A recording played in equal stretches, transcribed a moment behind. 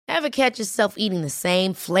Ever catch yourself eating the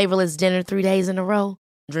same flavorless dinner 3 days in a row?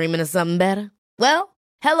 Dreaming of something better? Well,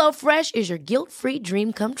 HelloFresh is your guilt-free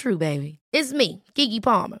dream come true, baby. It's me, Keke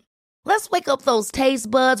Palmer. Let's wake up those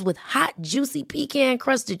taste buds with hot, juicy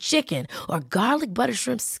pecan-crusted chicken or garlic butter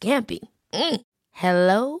shrimp scampi.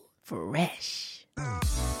 Hello Fresh.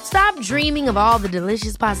 Stop dreaming of all the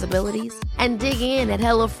delicious possibilities and dig in at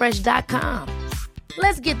HelloFresh.com.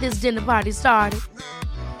 Let's get this dinner party started.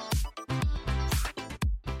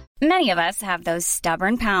 Many of us have those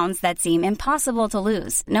stubborn pounds that seem impossible to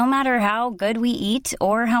lose, no matter how good we eat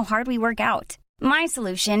or how hard we work out. My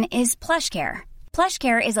solution is PlushCare.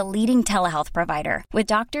 PlushCare is a leading telehealth provider with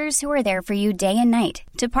doctors who are there for you day and night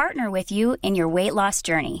to partner with you in your weight loss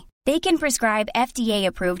journey. They can prescribe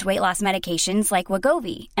FDA-approved weight loss medications like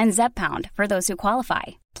Wegovy and Zepbound for those who qualify.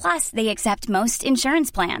 Plus, they accept most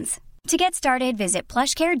insurance plans. To get started, visit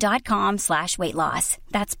plushcare.com/weightloss.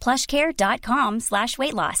 That's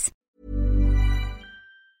plushcare.com/weightloss.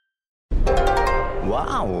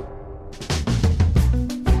 Wow.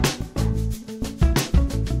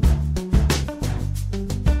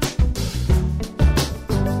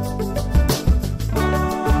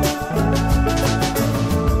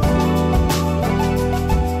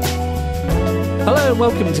 Hello and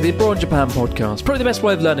welcome to the Abroad Japan podcast, probably the best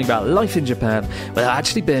way of learning about life in Japan without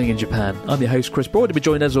actually being in Japan. I'm your host Chris Broad, to be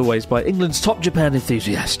joined as always by England's top Japan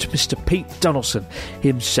enthusiast, Mr. Pete Donaldson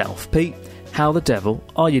himself. Pete, how the devil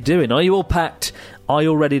are you doing? Are you all packed? Are you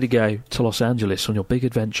all ready to go to Los Angeles on your big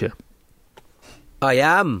adventure? I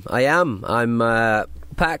am. I'm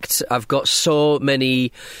packed. I've got so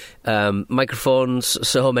many microphones,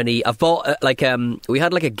 so many. I've bought we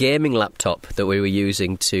had like a gaming laptop that we were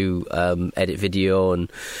using to edit video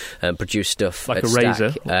and produce stuff. Like at a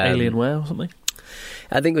Razer, Stack. Alienware or something.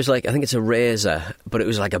 I think it's a Razer, but it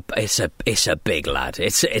was like it's a big lad.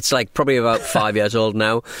 It's like probably about 5 years old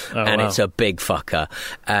now, and It's a big fucker.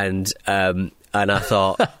 And I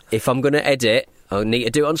thought if I'm going to edit, I need to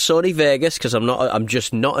do it on Sony Vegas because I'm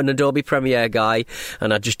just not an Adobe Premiere guy,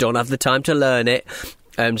 and I just don't have the time to learn it.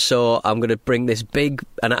 So I'm going to bring this big,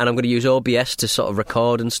 and I'm going to use OBS to sort of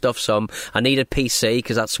record and stuff. So I need a PC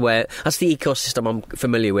because that's the ecosystem I'm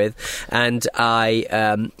familiar with. And I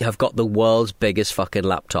have got the world's biggest fucking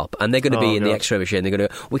laptop, and they're going to be in the X-ray machine. They're going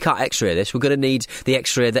to, we can't X-ray this. We're going to need the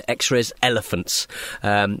X-ray that X-rays elephants.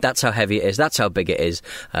 That's how heavy it is. That's how big it is.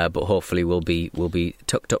 But hopefully we'll be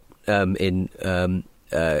tucked up in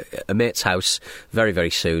a mate's house very,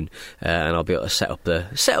 very soon, and I'll be able to set up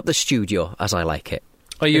the studio as I like it.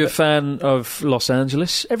 Are you a fan of Los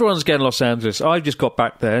Angeles? Everyone's going to Los Angeles. I've just got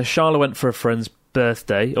back there. Charlotte went for a friend's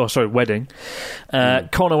wedding.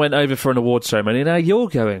 Connor went over for an award ceremony. Now you're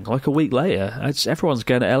going like a week later. Everyone's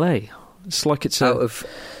going to LA. It's like it's almost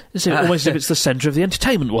as if it's the centre of the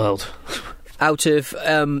entertainment world. Out of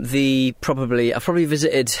I've probably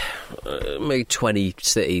visited maybe 20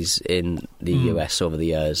 cities in the US over the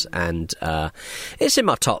years, and it's in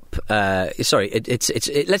my top. Let's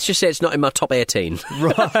just say it's not in my top 18.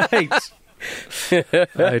 Right.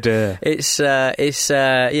 Oh dear. It's I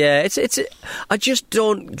just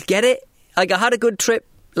don't get it. Like, I had a good trip.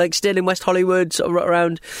 Like, stayed in West Hollywood, sort of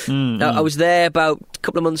around. I was there about a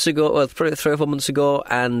couple of months ago, well, probably 3 or 4 months ago,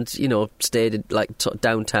 and stayed in, like, sort of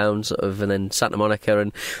downtown, sort of, and then Santa Monica,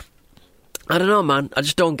 and I don't know, man. I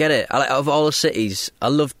just don't get it. Out of all the cities, I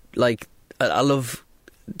love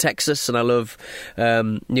Texas, and I love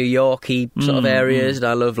New Yorky sort of areas, and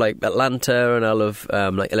I love like Atlanta, and I love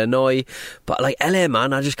like Illinois, but like LA,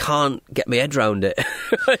 man, I just can't get my head around it.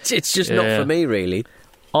 It's just not for me, really.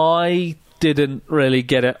 I didn't really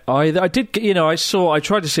get it either. I did, I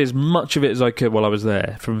tried to see as much of it as I could while I was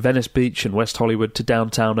there, from Venice Beach and West Hollywood to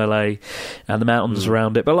downtown LA and the mountains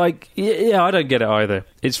around it. But I don't get it either.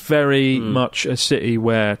 It's very much a city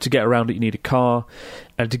where to get around it you need a car,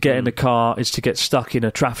 and to get in a car is to get stuck in a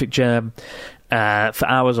traffic jam for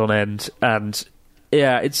hours on end. And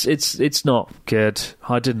it's not good.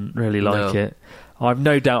 I didn't really like it. I've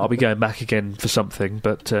no doubt I'll be going back again for something,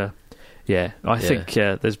 but I think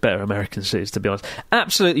there's better American cities, to be honest.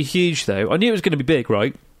 Absolutely huge, though. I knew it was going to be big,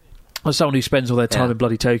 right? As someone who spends all their time in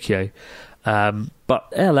bloody Tokyo, but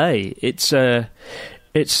LA, it's really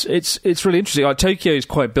interesting. Like, Tokyo is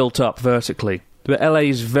quite built up vertically, but LA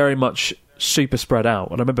is very much super spread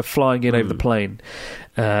out. And I remember flying in over the plane,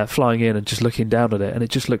 flying in and just looking down at it, and it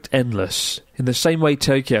just looked endless in the same way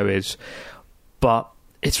Tokyo is, but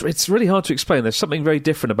It's really hard to explain. There's something very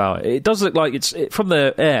different about it. It does look like from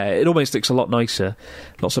the air, it almost looks a lot nicer.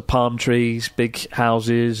 Lots of palm trees, big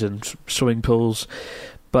houses and swimming pools.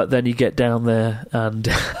 But then you get down there and,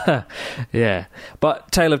 yeah.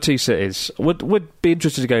 But Tale of Two Cities. Would be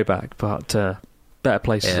interested to go back, but better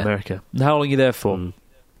places in America. How long are you there for?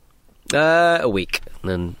 A week,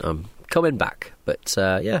 and I'm coming back. But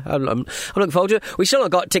I'm looking forward to it. We still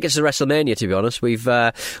not got tickets to WrestleMania, to be honest. We've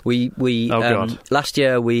last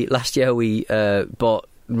year we bought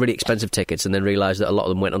really expensive tickets and then realised that a lot of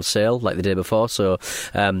them went on sale like the day before, so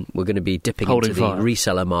we're going to be dipping into the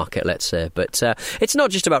reseller market, let's say. But it's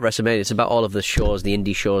not just about WrestleMania, it's about all of the shows, the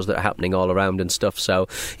indie shows that are happening all around and stuff. So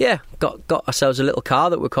yeah, got ourselves a little car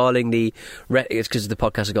that we're calling it's because the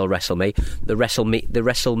podcast is called WrestleMe, the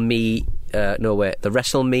WrestleMini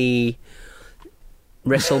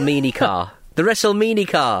car. The WrestleMini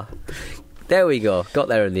car. There we go. Got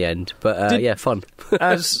there in the end. But, fun.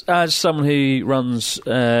 as someone who runs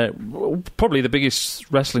probably the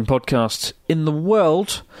biggest wrestling podcast in the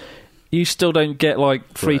world, you still don't get,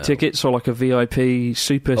 like, free tickets or, like, a VIP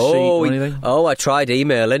super seat or anything? I tried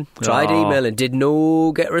emailing. Did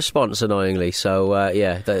no get a response, annoyingly. So,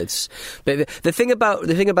 that's... But the thing about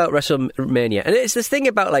WrestleMania, and it's this thing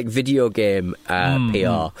about, like, video game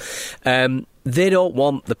PR, they don't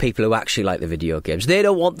want the people who actually like the video games. They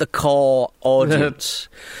don't want the core audience.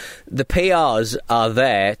 The PRs are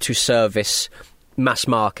there to service mass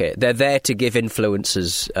market. They're there to give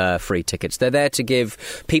influencers free tickets. They're there to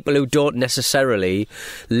give people who don't necessarily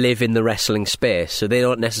live in the wrestling space, so they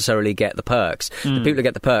don't necessarily get the perks. The people who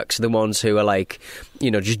get the perks are the ones who are like,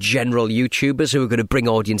 just general YouTubers who are going to bring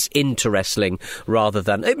audience into wrestling rather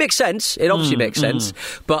than... It makes sense. It obviously makes sense.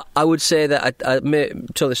 But I would say that I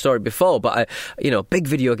told the story before, but big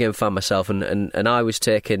video game fan myself, and I was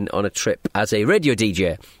taken on a trip as a radio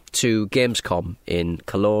DJ to Gamescom in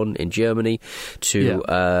Cologne in Germany and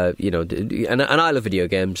I love video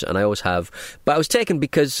games, and I always have, but I was taken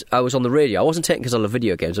because I was on the radio. I wasn't taken because I love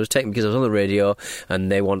video games. I was taken because I was on the radio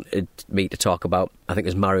and they wanted me to talk about, I think it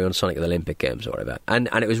was Mario and Sonic at the Olympic Games or whatever, and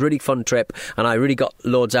it was a really fun trip, and I really got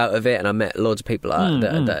loads out of it, and I met loads of people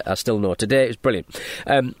that I still know today. It was brilliant.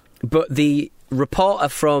 But the reporter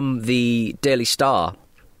from the Daily Star,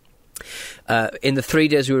 in the 3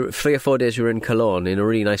 or 4 days we were in Cologne in a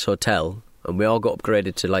really nice hotel, and we all got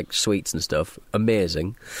upgraded to like suites and stuff,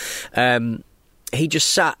 amazing. He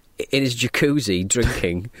just sat in his jacuzzi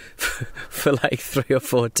drinking for like 3 or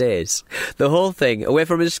 4 days. The whole thing, away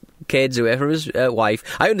from his kids, away from his wife.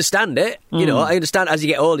 I understand it, I understand as you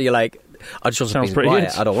get older, you're like, I just want some quiet.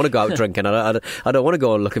 Good. I don't want to go out drinking. I don't want to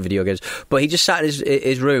go and look at video games. But he just sat in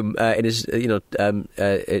his room in his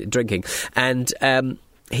drinking, and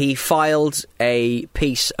he filed a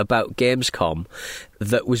piece about Gamescom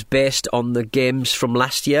that was based on the games from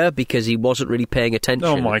last year because he wasn't really paying attention.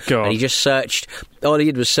 Oh my God. And he just searched, all he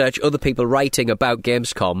did was search other people writing about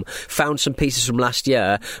Gamescom, found some pieces from last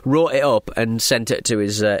year, wrote it up and sent it to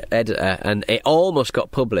his editor, and it almost got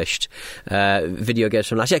published, video games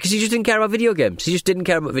from last year, because he just didn't care about video games. He just didn't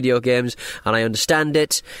care about video games, and I understand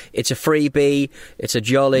it. It's a freebie, it's a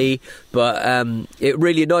jolly, but it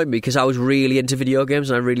really annoyed me because I was really into video games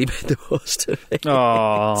and I really made the most of it.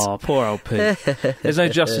 Oh, poor LP. There's no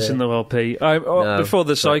justice in the world, Pete. Before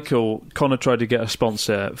the cycle, Connor tried to get a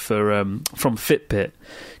sponsor from Fitbit,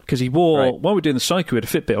 because he wore, while we were doing the cycle, he had a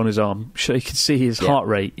Fitbit on his arm so he could see his heart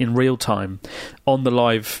rate in real time on the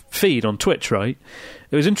live feed on Twitch, right?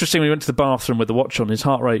 It was interesting when he went to the bathroom with the watch on, his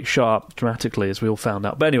heart rate shot up dramatically, as we all found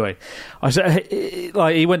out. But anyway, I said, he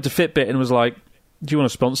went to Fitbit and was like, do you want a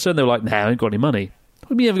sponsor? And they were like, no, I ain't got any money. What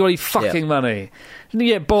do you mean you haven't got any fucking money? Didn't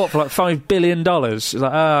you get bought for like $5 billion? It's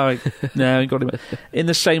like, no, I ain't got any money. In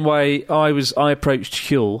the same way, I approached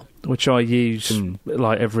Huel, which I use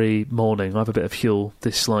like every morning. I have a bit of Huel,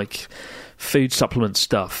 this like food supplement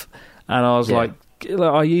stuff. And I was like,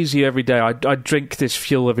 I use you every day. I drink this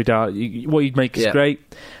Fuel every day. What you make is great.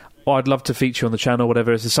 I'd love to feature on the channel,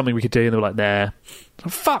 whatever. Is there something we could do? And they were like, nah. For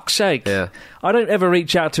fuck's sake. Yeah. I don't ever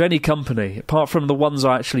reach out to any company, apart from the ones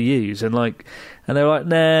I actually use. And they were like,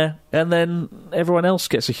 nah. And then everyone else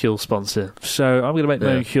gets a Huel sponsor. So I'm going to make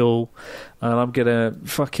my own Huel, and I'm going to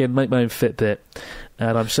fucking make my own Fitbit.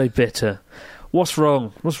 And I'm so bitter. What's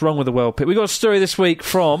wrong? What's wrong with the world, Pete? We got a story this week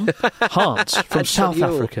from Hans, from South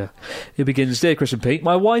Africa. It begins, Dear Chris and Pete,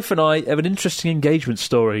 my wife and I have an interesting engagement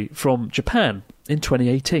story from Japan in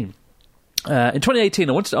 2018. In 2018,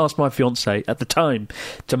 I wanted to ask my fiancée at the time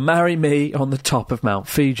to marry me on the top of Mount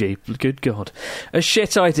Fuji. Good God. A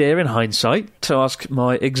shit idea in hindsight to ask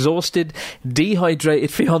my exhausted, dehydrated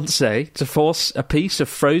fiancée to force a piece of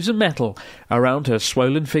frozen metal around her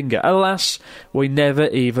swollen finger. Alas, we never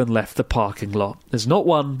even left the parking lot. There's not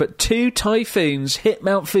one, but 2 typhoons hit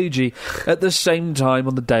Mount Fuji at the same time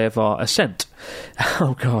on the day of our ascent.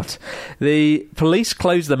 Oh, God. The police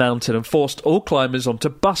closed the mountain and forced all climbers onto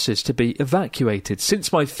buses to be evacuated.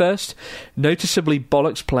 Since my first noticeably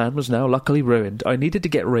bollocks plan was now luckily ruined, I needed to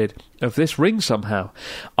get rid of this ring somehow.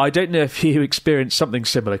 I don't know if you experienced something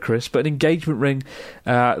similar, Chris, but an engagement ring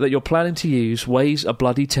that you're planning to use weighs a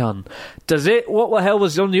bloody ton. Does it? What the hell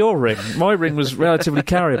was on your ring? My ring was relatively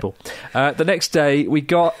carryable. The next day, we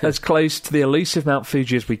got as close to the elusive Mount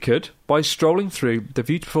Fuji as we could by strolling through the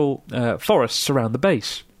beautiful forests around the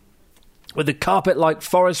base. With the carpet-like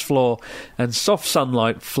forest floor and soft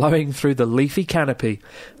sunlight flowing through the leafy canopy,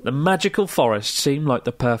 the magical forest seemed like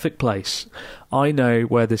the perfect place. I know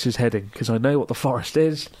where this is heading, because I know what the forest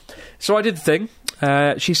is. So I did the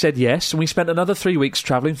thing. She said yes, and we spent another 3 weeks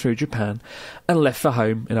travelling through Japan and left for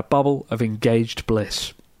home in a bubble of engaged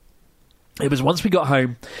bliss. It was once we got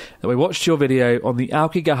home that we watched your video on the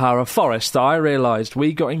Aokigahara forest that I realised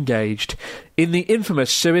we got engaged in the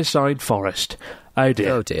infamous suicide forest. Oh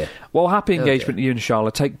dear. Oh dear. Well, happy engagement to you and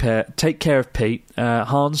Charlotte. Take care of Pete.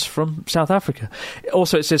 Hans from South Africa.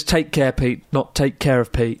 Also, it says take care, Pete, not take care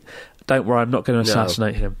of Pete. Don't worry, I'm not going to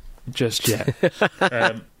assassinate him just yet.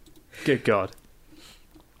 Good God.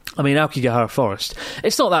 I mean, Aokigahara Forest,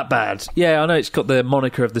 it's not that bad. Yeah, I know it's got the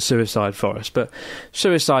moniker of the suicide forest, but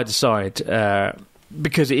suicide aside,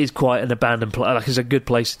 because it is quite an abandoned place, like it's a good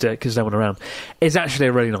place to do it because there's no one around, it's actually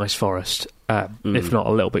a really nice forest, if not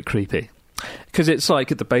a little bit creepy. Because it's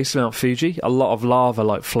like at the base of Mount Fuji, a lot of lava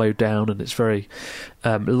like flowed down and it's a very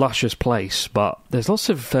luscious place, but there's lots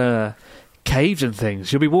of caves and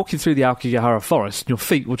things. You'll be walking through the Aokigahara forest and your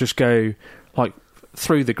feet will just go like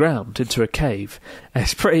through the ground into a cave.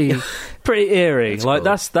 It's pretty eerie. That's like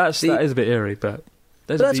cool. That is a bit eerie, but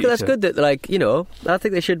that's good that, like, you know, I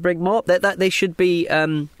think they should bring more. That they should be,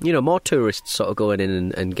 you know, more tourists sort of going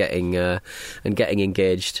in and getting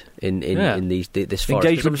engaged in this forest.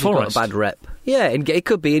 Engagement forest. Got a bad rep. Yeah, it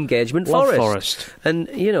could be engagement forest. And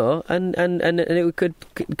you know, and it could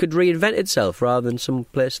reinvent itself rather than some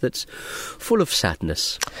place that's full of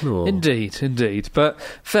sadness. Oh. Indeed. But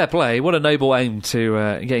fair play. What a noble aim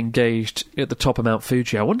to get engaged at the top of Mount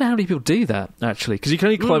Fuji. I wonder how many people do that actually, because you can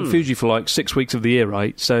only climb Fuji for like 6 weeks of the year,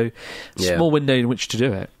 right? So small window in which to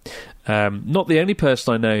do it. Not the only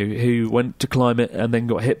person I know who went to climb it and then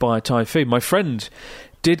got hit by a typhoon. My friend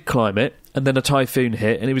did climb it, and then a typhoon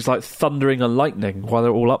hit, and it was like thundering and lightning while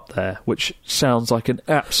they're all up there, which sounds like an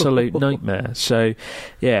absolute nightmare. So,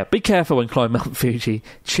 yeah, be careful when climbing Mount Fuji.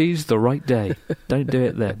 Choose the right day. Don't do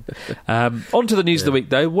it then. On to the news of the week,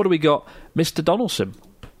 though. What do we got? Mr. Donaldson.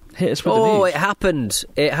 Hit us with the news. Oh, it happened.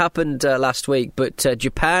 It happened last week, but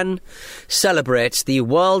Japan celebrates the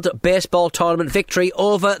World Baseball Tournament victory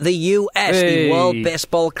over the US. Hey. The World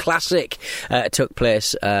Baseball Classic took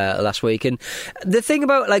place last week. And the thing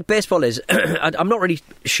about, like, baseball is, I'm not really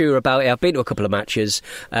sure about it. I've been to a couple of matches,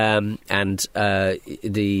 and the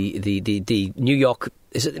New York...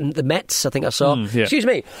 Is it the Mets? I think I saw. Yeah. Excuse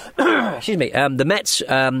me. The Mets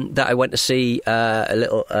that I went to see a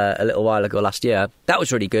little while ago last year. That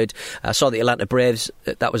was really good. I saw the Atlanta Braves.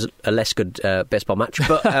 That was a less good baseball match,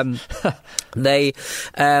 but there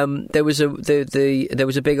was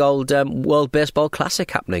a big old World Baseball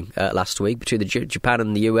Classic happening last week between Japan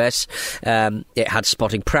and the US. It had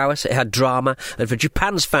spotting prowess. It had drama, and for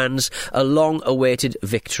Japan's fans, a long-awaited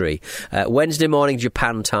victory. Wednesday morning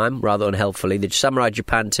Japan time, rather unhelpfully, the Samurai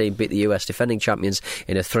Japan team beat the US defending champions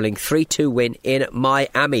in a thrilling 3-2 win in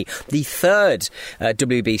Miami. The third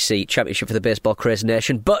WBC championship for the baseball crazy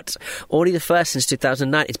nation, but only the first since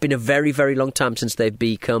 2009. It's been a very, very long time since they've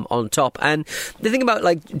become on top. And the thing about,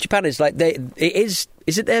 like, Japan is, like, is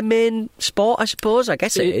it their main sport, I suppose? I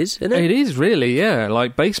guess it is, isn't it? It is, really, yeah.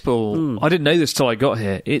 Like, baseball, I didn't know this till I got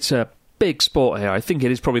here. It's a big sport here. I think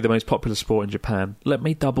it is probably the most popular sport in Japan. Let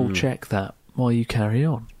me double check that while you carry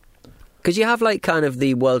on. Because you have, like, kind of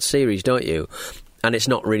the World Series, don't you? And it's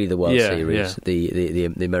not really the World Series, the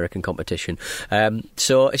American competition.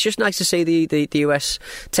 So it's just nice to see the US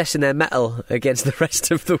testing their mettle against the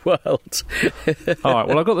rest of the world. All right,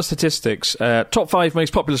 well, I've got the statistics. Top 5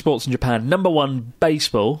 most popular sports in Japan. Number 1,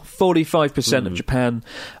 baseball. 45% of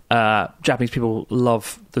Japanese people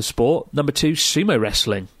love the sport. Number 2, sumo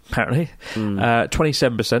wrestling, apparently.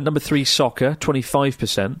 27%. Number 3, soccer.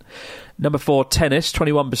 25%. Number 4, tennis,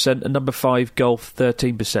 21%, and number 5, golf,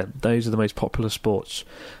 13%. Those are the most popular sports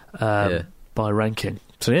by ranking.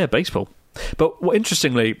 So, yeah, baseball. But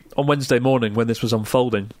interestingly, on Wednesday morning when this was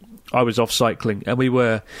unfolding, I was off cycling, and we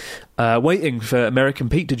were waiting for American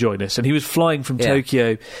Pete to join us, and he was flying from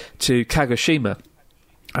Tokyo to Kagoshima.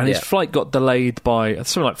 And his flight got delayed by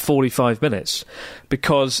something like 45 minutes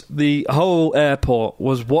because the whole airport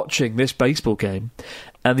was watching this baseball game,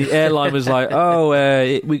 and the airline was like,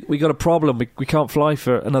 we got a problem, we can't fly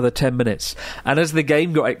for another 10 minutes. And as the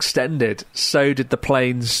game got extended, so did the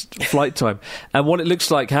plane's flight time. And what it looks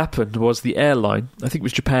like happened was the airline, I think it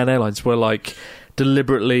was Japan Airlines, were like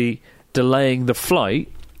deliberately delaying the flight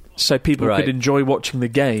so people could enjoy watching the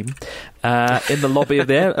game in the lobby of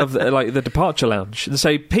the departure lounge. And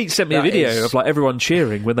so Pete sent me a video of like everyone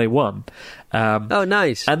cheering when they won. Oh,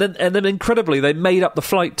 nice! And then incredibly, they made up the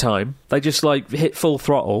flight time. They just like hit full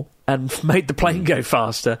throttle and made the plane go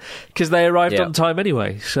faster because they arrived on time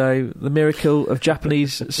anyway. So the miracle of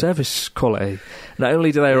Japanese service quality. Not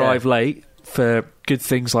only do they arrive late for good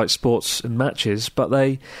things like sports and matches, but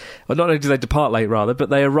not only do they depart late, rather, but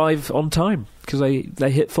they arrive on time because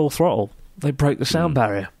they hit full throttle. They break the sound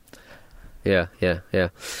barrier. Yeah.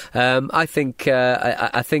 I think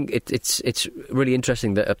it's really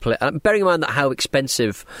interesting that bearing in mind that how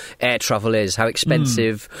expensive air travel is, how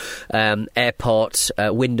expensive airport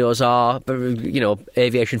windows are,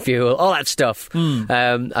 aviation fuel, all that stuff.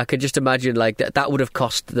 I could just imagine like that would have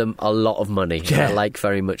cost them a lot of money. Yeah. I like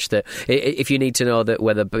very much that. If you need to know that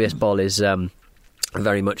whether baseball is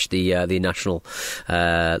very much the national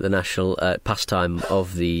pastime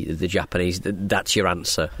of the Japanese. That's your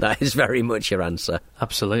answer. That is very much your answer.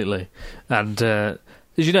 Absolutely. And as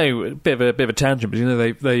you know, a bit of a tangent,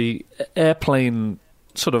 but the airplane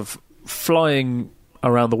sort of flying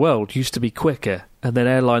around the world used to be quicker, and then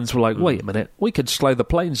airlines were like, wait a minute, we could slow the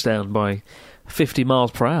planes down by 50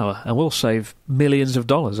 miles per hour and we'll save millions of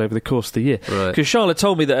dollars over the course of the year. Because Charlotte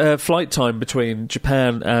told me that her flight time between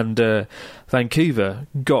Japan and Vancouver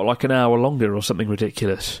got like an hour longer or something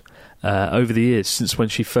ridiculous over the years since when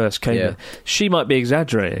she first came here. She might be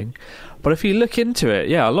exaggerating, but if you look into it,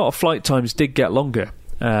 a lot of flight times did get longer.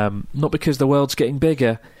 Not because the world's getting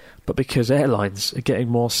bigger, but because airlines are getting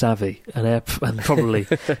more savvy and probably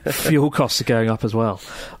fuel costs are going up as well.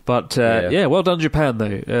 But, well done Japan,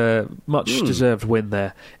 though. Much deserved win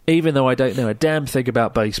there. Even though I don't know a damn thing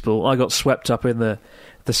about baseball, I got swept up in the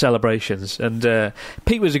celebrations. And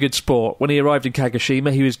Pete was a good sport. When he arrived in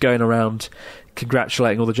Kagoshima, he was going around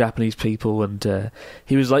congratulating all the Japanese people, and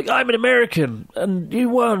he was like, I'm an American, and you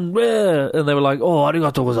won, and they were like,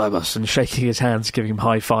 arigatou gozaimasu, and shaking his hands, giving him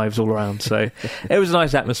high fives all around. So it was a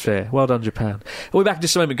nice atmosphere. Well done, Japan. We'll be back in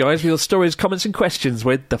just a moment, guys, with your stories, comments and questions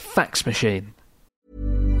with the Fax Machine.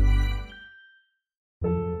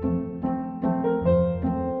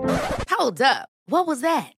 Hold up. What was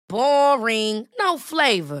that? Boring. No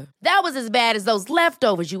flavor. That was as bad as those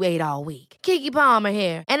leftovers you ate all week. Keke Palmer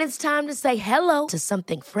here. And it's time to say hello to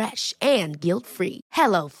something fresh and guilt-free.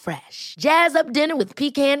 Hello Fresh. Jazz up dinner with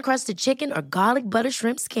pecan-crusted chicken or garlic butter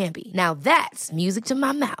shrimp scampi. Now that's music to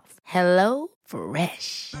my mouth. Hello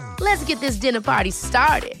Fresh. Let's get this dinner party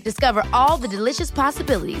started. Discover all the delicious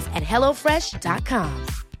possibilities at HelloFresh.com.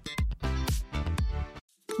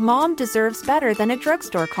 Mom deserves better than a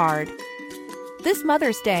drugstore card. This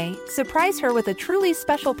Mother's Day, surprise her with a truly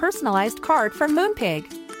special personalized card from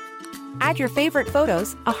Moonpig. Add your favorite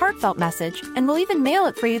photos, a heartfelt message, and we'll even mail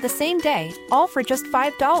it for you the same day, all for just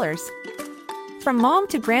 $5. From mom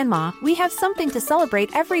to grandma, we have something to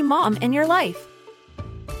celebrate every mom in your life.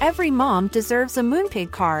 Every mom deserves a Moonpig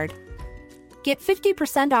card. Get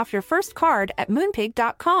 50% off your first card at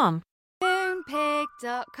Moonpig.com.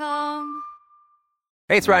 Moonpig.com.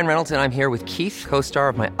 Hey, it's Ryan Reynolds, and I'm here with Keith, co-star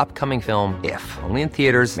of my upcoming film, If, only in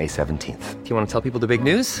theaters May 17th. Do you want to tell people the big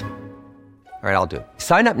news? All right, I'll do it.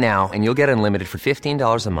 Sign up now and you'll get unlimited for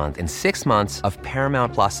 $15 a month and 6 months of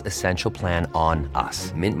Paramount Plus Essential Plan on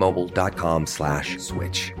us.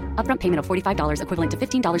 MintMobile.com/switch. Upfront payment of $45 equivalent to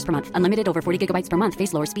 $15 per month. Unlimited over 40 gigabytes per month.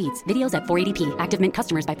 Face lower speeds. Videos at 480p. Active Mint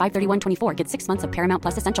customers by 531.24 get 6 months of Paramount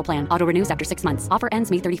Plus Essential Plan. Auto renews after 6 months. Offer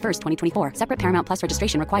ends May 31st, 2024. Separate Paramount Plus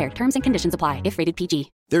registration required. Terms and conditions apply if rated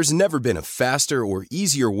PG. There's never been a faster or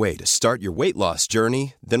easier way to start your weight loss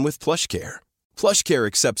journey than with PlushCare. PlushCare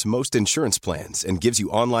accepts most insurance plans and gives you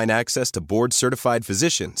online access to board-certified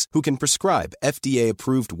physicians who can prescribe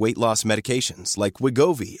FDA-approved weight loss medications like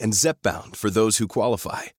Wegovy and Zepbound for those who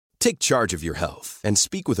qualify. Take charge of your health and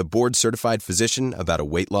speak with a board-certified physician about a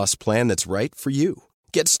weight loss plan that's right for you.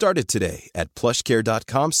 Get started today at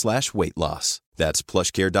plushcare.com/weight-loss. That's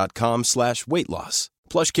plushcare.com/weight-loss.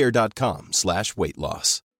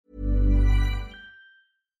 plushcare.com/weight-loss.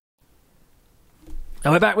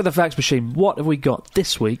 And we're back with the Fax Machine. What have we got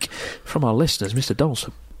this week from our listeners, Mr.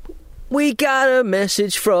 Donaldson? We got a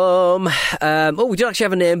message from... we don't actually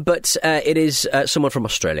have a name, but it is someone from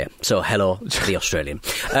Australia. So, hello, the Australian.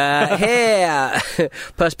 Hey,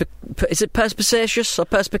 is it perspicacious or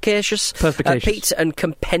perspicacious? Perspicacious. Pete and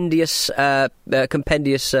compendious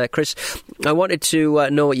Chris. I wanted to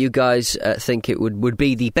know what you guys think it would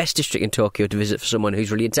be the best district in Tokyo to visit for someone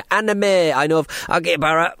who's really into anime. I know of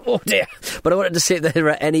Aokigahara, oh dear. But I wanted to see if there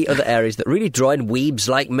are any other areas that really draw in weebs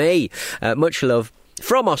like me. Much love.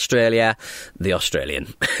 From Australia, the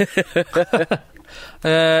Australian.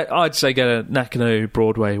 I'd say go to Nakano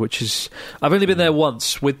Broadway, which is... I've only been there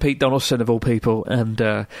once with Pete Donaldson, of all people, and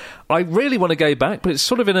I really want to go back, but it's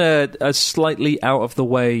sort of in a slightly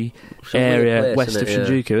out-of-the-way area west of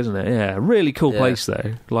Shinjuku, isn't it? Yeah, really cool place,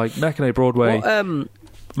 though. Like, Nakano Broadway,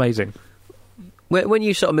 amazing. When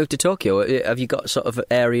you sort of moved to Tokyo, have you got sort of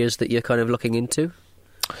areas that you're kind of looking into?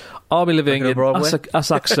 I'll be living in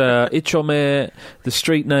Asakusa, Ichome. The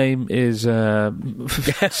street name is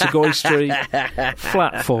Sugoi Street,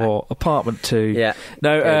 flat 4, apartment 2. Yeah.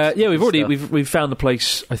 No, we've found the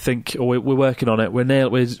place. I think, or we're working on it.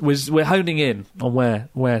 We're honing in on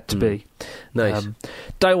where to be. Nice.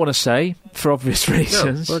 Don't want to say for obvious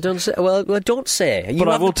reasons. No, don't say. Well, don't say. You but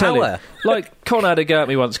I will the power. tell you. Like Conrad had a go at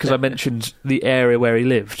me once because I mentioned the area where he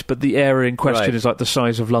lived, but the area in question is like the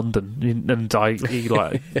size of London, and he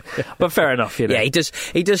like. But fair enough, you know. Yeah, he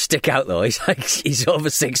does stick out though. He's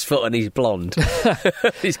over 6 foot and he's blonde.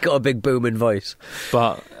 He's got a big booming voice.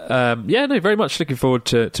 But very much looking forward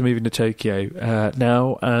to moving to Tokyo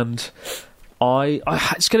now, and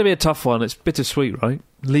it's going to be a tough one. It's bittersweet, right?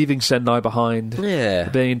 Leaving Sendai behind,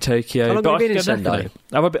 being in Tokyo. How long have you been in Sendai?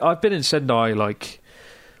 I've been in Sendai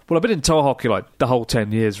I've been in Tohoku like the whole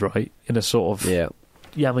 10 years, right? In a sort of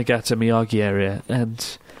Yamagata, Miyagi area,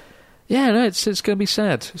 and it's going to be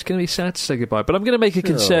sad. It's going to be sad to say goodbye. But I'm going to make a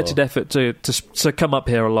concerted effort to come up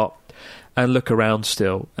here a lot and look around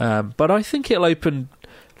still. But I think it'll open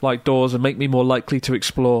like doors and make me more likely to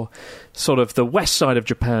explore sort of the west side of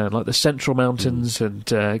Japan, like the central mountains and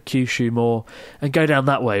Kyushu more, and go down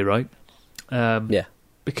that way, right?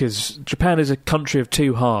 Because Japan is a country of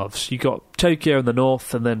two halves. You got Tokyo in the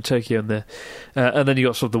north, and then Tokyo in the, and then you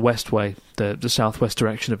got sort of the west way, the southwest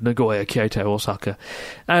direction of Nagoya, Kyoto, Osaka,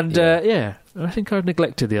 and I think I've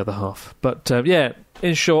neglected the other half. But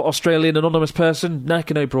in short, Australian anonymous person,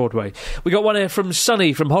 Nakano Broadway. We got one here from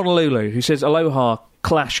Sunny from Honolulu who says, "Aloha,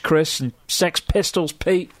 Clash Chris and Sex Pistols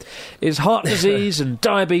Pete. Is heart disease and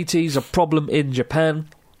diabetes a problem in Japan?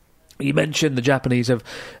 You mentioned the Japanese have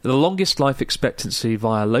the longest life expectancy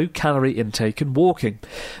via low-calorie intake and walking.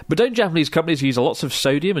 But don't Japanese companies use lots of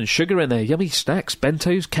sodium and sugar in their yummy snacks,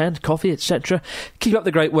 bentos, canned coffee, etc.? Keep up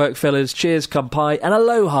the great work, fellas. Cheers, kampai, and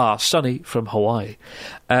aloha, Sunny from Hawaii."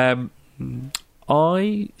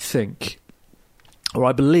 I think, or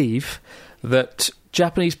I believe, that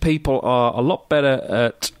Japanese people are a lot better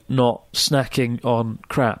at not snacking on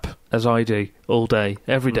crap, as I do, all day,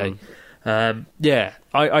 every day.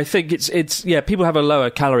 I think it's people have a lower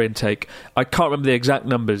calorie intake. I can't remember the exact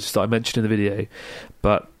numbers that I mentioned in the video,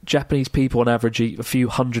 but Japanese people on average eat a few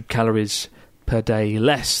hundred calories per day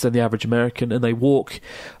less than the average American, and they walk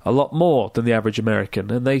a lot more than the average American,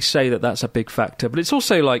 and they say that that's a big factor. But it's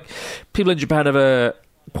also like people in Japan have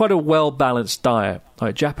quite a well-balanced diet.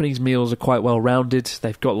 Like Japanese meals are quite well-rounded.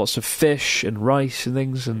 They've got lots of fish and rice and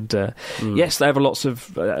things, and yes, they have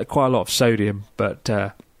quite a lot of sodium, but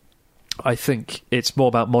I think it's more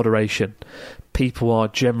about moderation. People are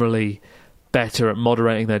generally better at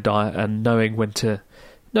moderating their diet and knowing when to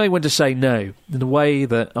say no in a way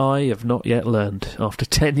that I have not yet learned after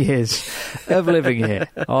 10 years of living here.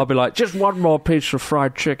 I'll be like, just one more piece of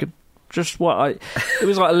fried chicken. It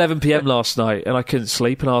was like 11 p.m. last night and I couldn't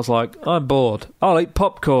sleep, and I was like, I'm bored. I'll eat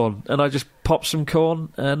popcorn. And I just popped some corn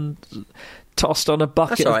and tossed on a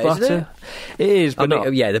bucket of butter. It is, but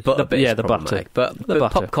the butter bit is the butter. But the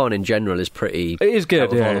butter. Popcorn in general is pretty... It is good,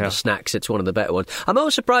 out of all of the snacks, it's one of the better ones. I'm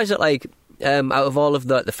always surprised that, out of all of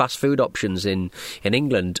the fast food options in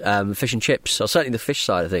England, fish and chips, or certainly the fish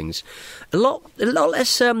side of things, a lot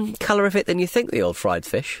less calorific than you think, the old fried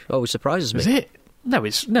fish. Always surprises me. Is it? No,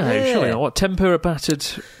 surely not. What, tempura battered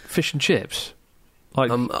fish and chips?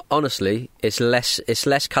 Honestly, it's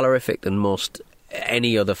less calorific than most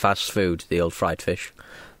any other fast food, the old fried fish.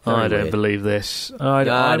 I don't believe this. I'm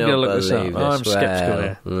going to look this up. I'm sceptical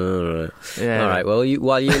here. All right. Yeah. All right. Well,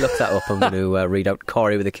 while you look that up, I'm going to read out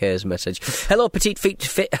Corey with a K's message. Hello, petite feet.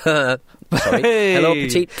 Sorry. Hello,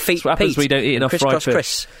 petite feet. What happens Pete. We don't eat enough fried fish.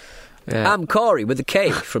 Chris. Yeah. I'm Corey with a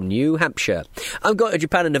K from New Hampshire. I'm going to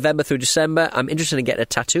Japan in November through December. I'm interested in getting a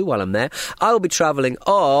tattoo while I'm there. I will be travelling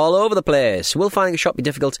all over the place. Will finding a shop be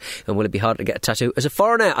difficult, and will it be hard to get a tattoo? As a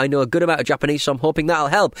foreigner, I know a good amount of Japanese, so I'm hoping that'll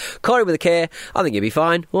help. Corey with a K, I think you'll be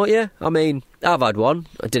fine, won't you? I mean, I've had one.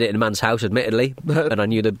 I did it in a man's house, admittedly, and I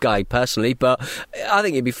knew the guy personally, but I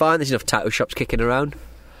think you'll be fine. There's enough tattoo shops kicking around.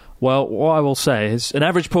 Well, what I will say is an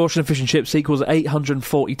average portion of fish and chips equals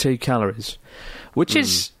 842 calories, which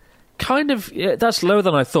is kind of... Yeah, that's lower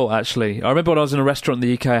than I thought, actually. I remember when I was in a restaurant in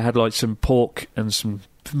the UK, I had like some pork and some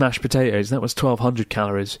mashed potatoes, and that was 1,200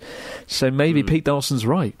 calories. So maybe Pete Dawson's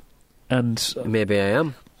right. And maybe I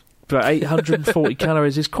am. But 840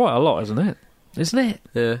 calories is quite a lot, isn't it? Isn't it?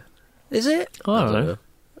 Yeah. Is it? I don't know.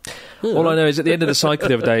 All I know is at the end of the cycle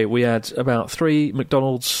the other day, we had about 3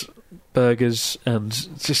 McDonald's burgers and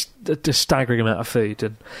just a staggering amount of food.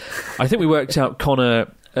 And I think we worked out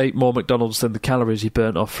Connor ate more McDonald's than the calories he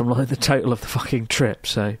burnt off from like the total of the fucking trip.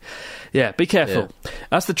 So, yeah, be careful. Yeah.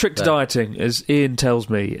 That's the trick to dieting, as Ian tells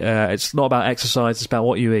me. It's not about exercise, it's about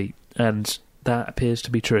what you eat. And that appears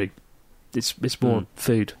to be true. It's more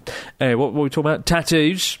food. Anyway, what were we talking about?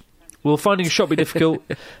 Tattoos. Will finding a shop be difficult?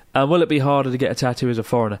 And will it be harder to get a tattoo as a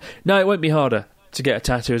foreigner? No, it won't be harder to get a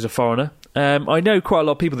tattoo as a foreigner. I know quite a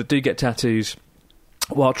lot of people that do get tattoos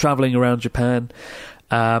while travelling around Japan.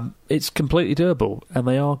 It's completely doable, and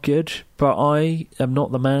they are good, but I am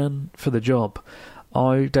not the man for the job.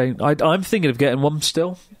 I'm thinking of getting one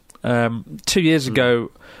still. 2 years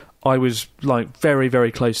ago, I was like very,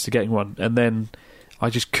 very close to getting one, and then I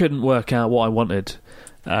just couldn't work out what I wanted.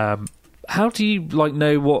 How do you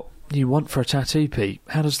know what you want for a tattoo, Pete?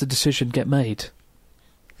 How does the decision get made?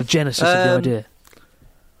 The genesis of the idea.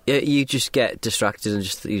 Yeah, you just get distracted and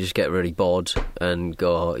you just get really bored and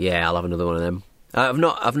go, yeah, I'll have another one of them. I've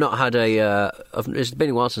not had it's been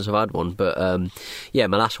a while since I've had one, but yeah,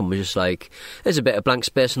 my last one was just like, there's a bit of blank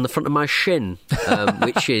space on the front of my shin,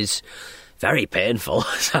 which is very painful.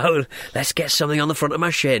 So let's get something on the front of my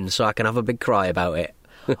shin so I can have a big cry about it.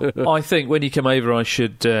 I think when you come over, I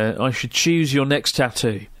should choose your next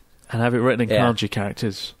tattoo and have it written in kanji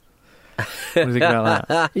characters. What do you think about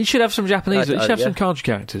that? You should have some Japanese. You should have some kanji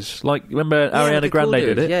characters. Like, remember Ariana Grande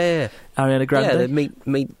did it? Yeah. Ariana Grande. Yeah, the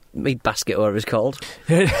meat basket, or whatever it's called.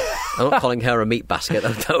 I'm not calling her a meat basket.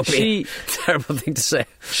 That would be a terrible thing to say.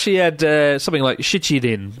 She had something like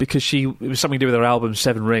Shichirin, because it was something to do with her album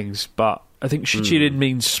Seven Rings, but I think Shichirin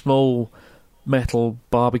means small metal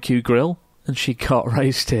barbecue grill, and she got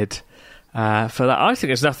roasted for that. I think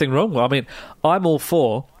there's nothing wrong. I mean, I'm all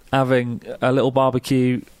for having a little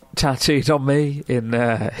barbecue tattooed on me in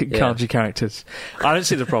kanji characters. I don't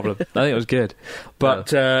see the problem. I think it was good.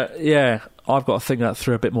 But, I've got to think that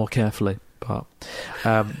through a bit more carefully. But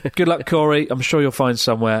good luck, Corey. I'm sure you'll find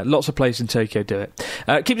somewhere. Lots of places in Tokyo do it.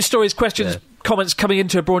 Keep your stories, questions, comments coming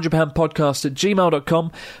into Abroad Japan podcast at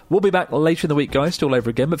gmail.com. We'll be back later in the week, guys, all over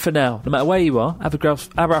again. But for now, no matter where you are, have a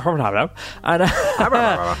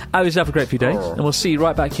great few days, and we'll see you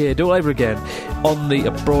right back here, do all over again on the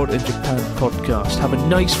Abroad in Japan podcast. Have a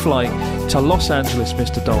nice flight to Los Angeles,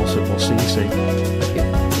 Mr. Dawson. We'll see you soon.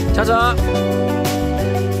 Thank you. Ta-ta!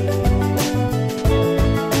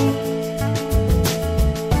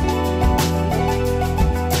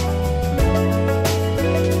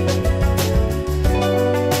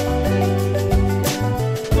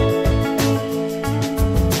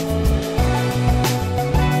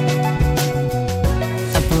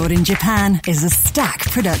 In Japan is a Stack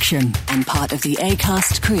production and part of the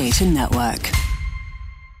Acast Creator Network.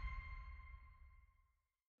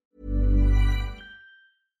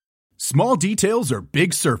 Small details are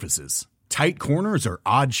big surfaces. Tight corners are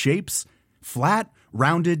odd shapes. Flat,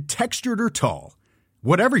 rounded, textured, or tall.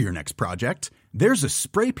 Whatever your next project, there's a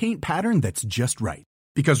spray paint pattern that's just right.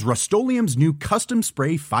 Because Rust-Oleum's new Custom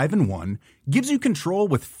Spray 5-in-1 gives you control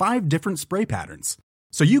with 5 different spray patterns.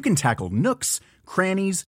 So you can tackle nooks,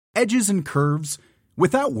 crannies, edges, and curves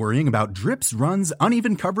without worrying about drips, runs,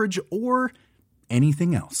 uneven coverage, or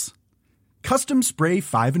anything else. Custom Spray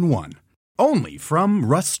 5-in-1. Only from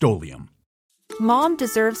Rust-Oleum. Mom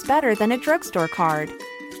deserves better than a drugstore card.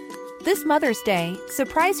 This Mother's Day,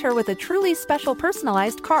 surprise her with a truly special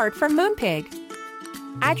personalized card from Moonpig.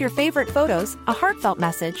 Add your favorite photos, a heartfelt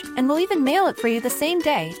message, and we'll even mail it for you the same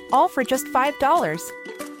day, all for just $5.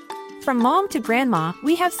 From mom to grandma,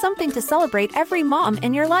 we have something to celebrate every mom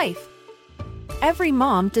in your life. Every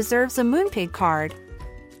mom deserves a Moonpig card.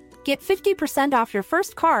 Get 50% off your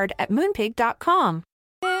first card at moonpig.com.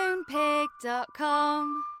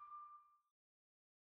 Moonpig.com